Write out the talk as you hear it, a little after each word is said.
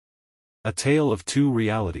A tale of two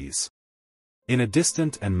realities. In a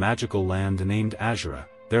distant and magical land named Azura,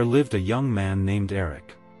 there lived a young man named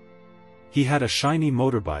Eric. He had a shiny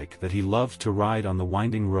motorbike that he loved to ride on the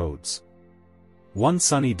winding roads. One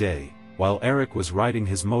sunny day, while Eric was riding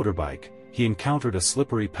his motorbike, he encountered a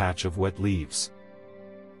slippery patch of wet leaves.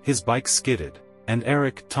 His bike skidded, and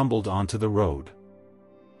Eric tumbled onto the road.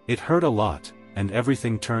 It hurt a lot, and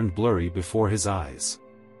everything turned blurry before his eyes.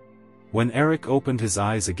 When Eric opened his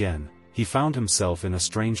eyes again, he found himself in a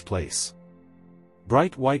strange place.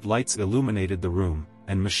 Bright white lights illuminated the room,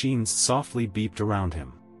 and machines softly beeped around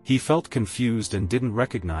him. He felt confused and didn't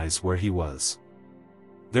recognize where he was.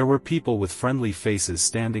 There were people with friendly faces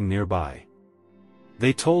standing nearby.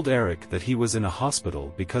 They told Eric that he was in a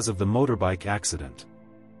hospital because of the motorbike accident.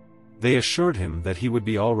 They assured him that he would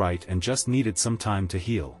be all right and just needed some time to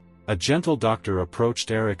heal. A gentle doctor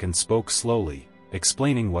approached Eric and spoke slowly,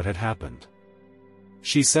 explaining what had happened.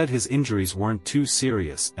 She said his injuries weren't too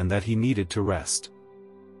serious and that he needed to rest.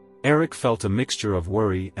 Eric felt a mixture of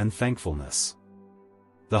worry and thankfulness.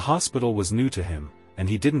 The hospital was new to him, and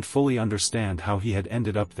he didn't fully understand how he had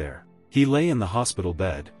ended up there. He lay in the hospital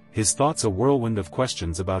bed, his thoughts a whirlwind of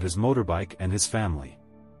questions about his motorbike and his family.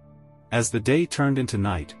 As the day turned into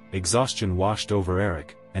night, exhaustion washed over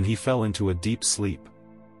Eric, and he fell into a deep sleep.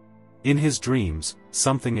 In his dreams,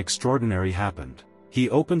 something extraordinary happened. He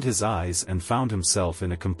opened his eyes and found himself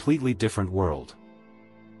in a completely different world.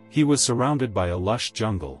 He was surrounded by a lush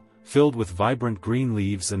jungle, filled with vibrant green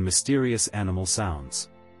leaves and mysterious animal sounds.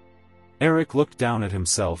 Eric looked down at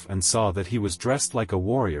himself and saw that he was dressed like a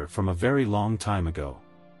warrior from a very long time ago.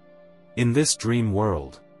 In this dream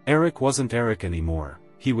world, Eric wasn't Eric anymore,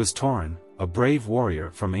 he was Torin, a brave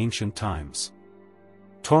warrior from ancient times.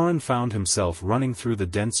 Torin found himself running through the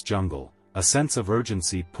dense jungle, a sense of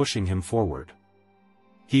urgency pushing him forward.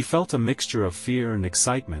 He felt a mixture of fear and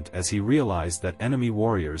excitement as he realized that enemy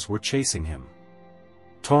warriors were chasing him.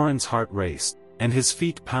 Torin's heart raced, and his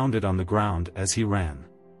feet pounded on the ground as he ran.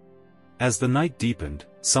 As the night deepened,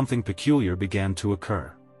 something peculiar began to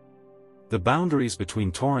occur. The boundaries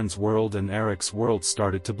between Torin's world and Eric's world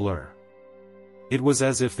started to blur. It was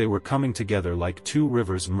as if they were coming together like two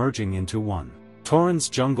rivers merging into one. Torin's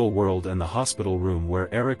jungle world and the hospital room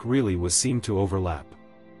where Eric really was seemed to overlap.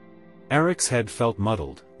 Eric's head felt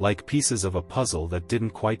muddled, like pieces of a puzzle that didn't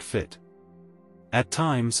quite fit. At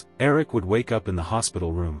times, Eric would wake up in the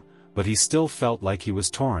hospital room, but he still felt like he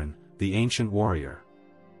was Torin, the ancient warrior.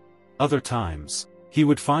 Other times, he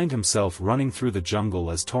would find himself running through the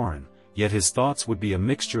jungle as Torin, yet his thoughts would be a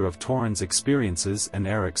mixture of Torin's experiences and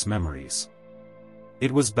Eric's memories.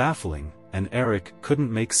 It was baffling, and Eric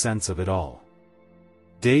couldn't make sense of it all.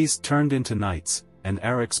 Days turned into nights, and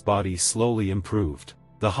Eric's body slowly improved.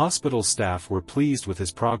 The hospital staff were pleased with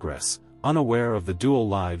his progress, unaware of the dual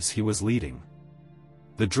lives he was leading.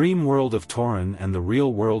 The dream world of Torin and the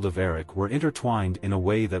real world of Eric were intertwined in a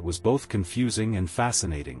way that was both confusing and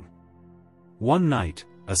fascinating. One night,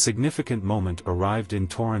 a significant moment arrived in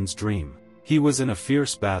Torin's dream. He was in a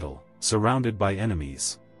fierce battle, surrounded by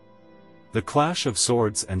enemies. The clash of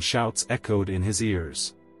swords and shouts echoed in his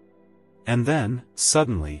ears. And then,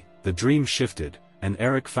 suddenly, the dream shifted, and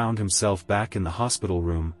Eric found himself back in the hospital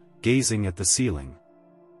room, gazing at the ceiling.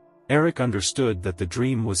 Eric understood that the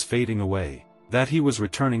dream was fading away, that he was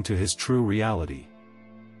returning to his true reality.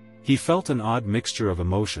 He felt an odd mixture of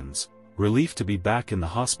emotions, relief to be back in the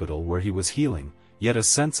hospital where he was healing, yet a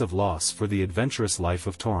sense of loss for the adventurous life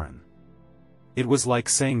of Torin. It was like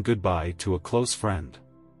saying goodbye to a close friend.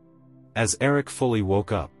 As Eric fully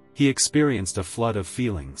woke up, he experienced a flood of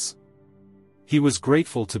feelings. He was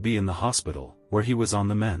grateful to be in the hospital, where he was on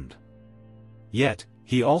the mend. Yet,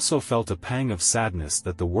 he also felt a pang of sadness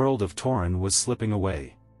that the world of Torin was slipping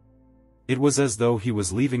away. It was as though he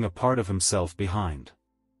was leaving a part of himself behind.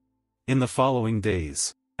 In the following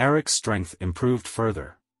days, Eric's strength improved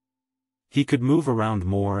further. He could move around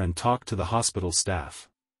more and talk to the hospital staff.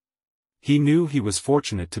 He knew he was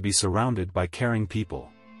fortunate to be surrounded by caring people.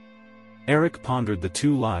 Eric pondered the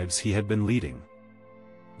two lives he had been leading.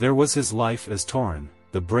 There was his life as Torin,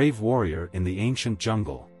 the brave warrior in the ancient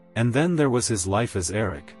jungle, and then there was his life as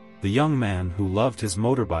Eric, the young man who loved his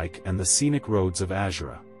motorbike and the scenic roads of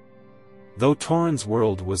Azura. Though Torin's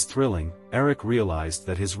world was thrilling, Eric realized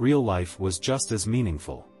that his real life was just as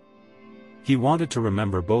meaningful. He wanted to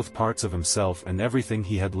remember both parts of himself and everything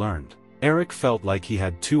he had learned. Eric felt like he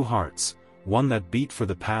had two hearts, one that beat for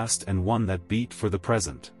the past and one that beat for the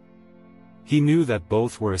present. He knew that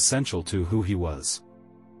both were essential to who he was.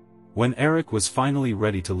 When Eric was finally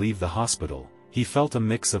ready to leave the hospital, he felt a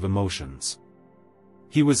mix of emotions.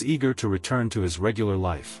 He was eager to return to his regular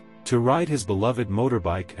life, to ride his beloved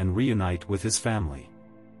motorbike and reunite with his family.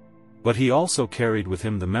 But he also carried with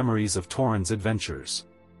him the memories of Torin's adventures.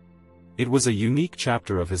 It was a unique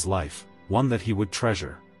chapter of his life, one that he would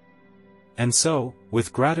treasure. And so,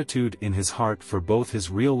 with gratitude in his heart for both his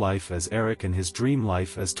real life as Eric and his dream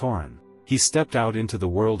life as Torin, he stepped out into the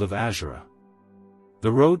world of Azura.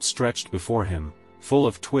 The road stretched before him, full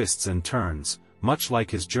of twists and turns, much like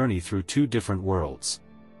his journey through two different worlds.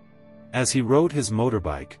 As he rode his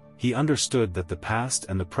motorbike, he understood that the past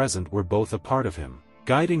and the present were both a part of him,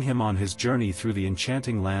 guiding him on his journey through the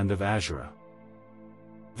enchanting land of Azura.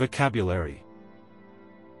 Vocabulary: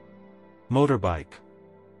 motorbike,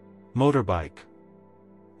 motorbike,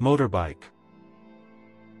 motorbike.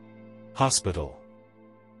 Hospital,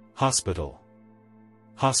 hospital,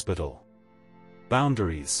 hospital.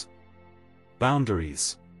 Boundaries,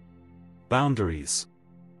 boundaries, boundaries.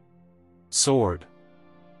 Sword,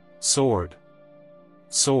 sword,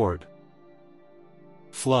 sword.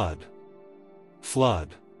 Flood,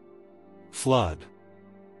 flood, flood.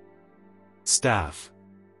 Staff,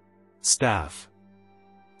 staff,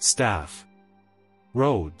 staff.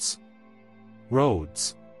 Roads,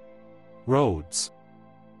 roads, roads.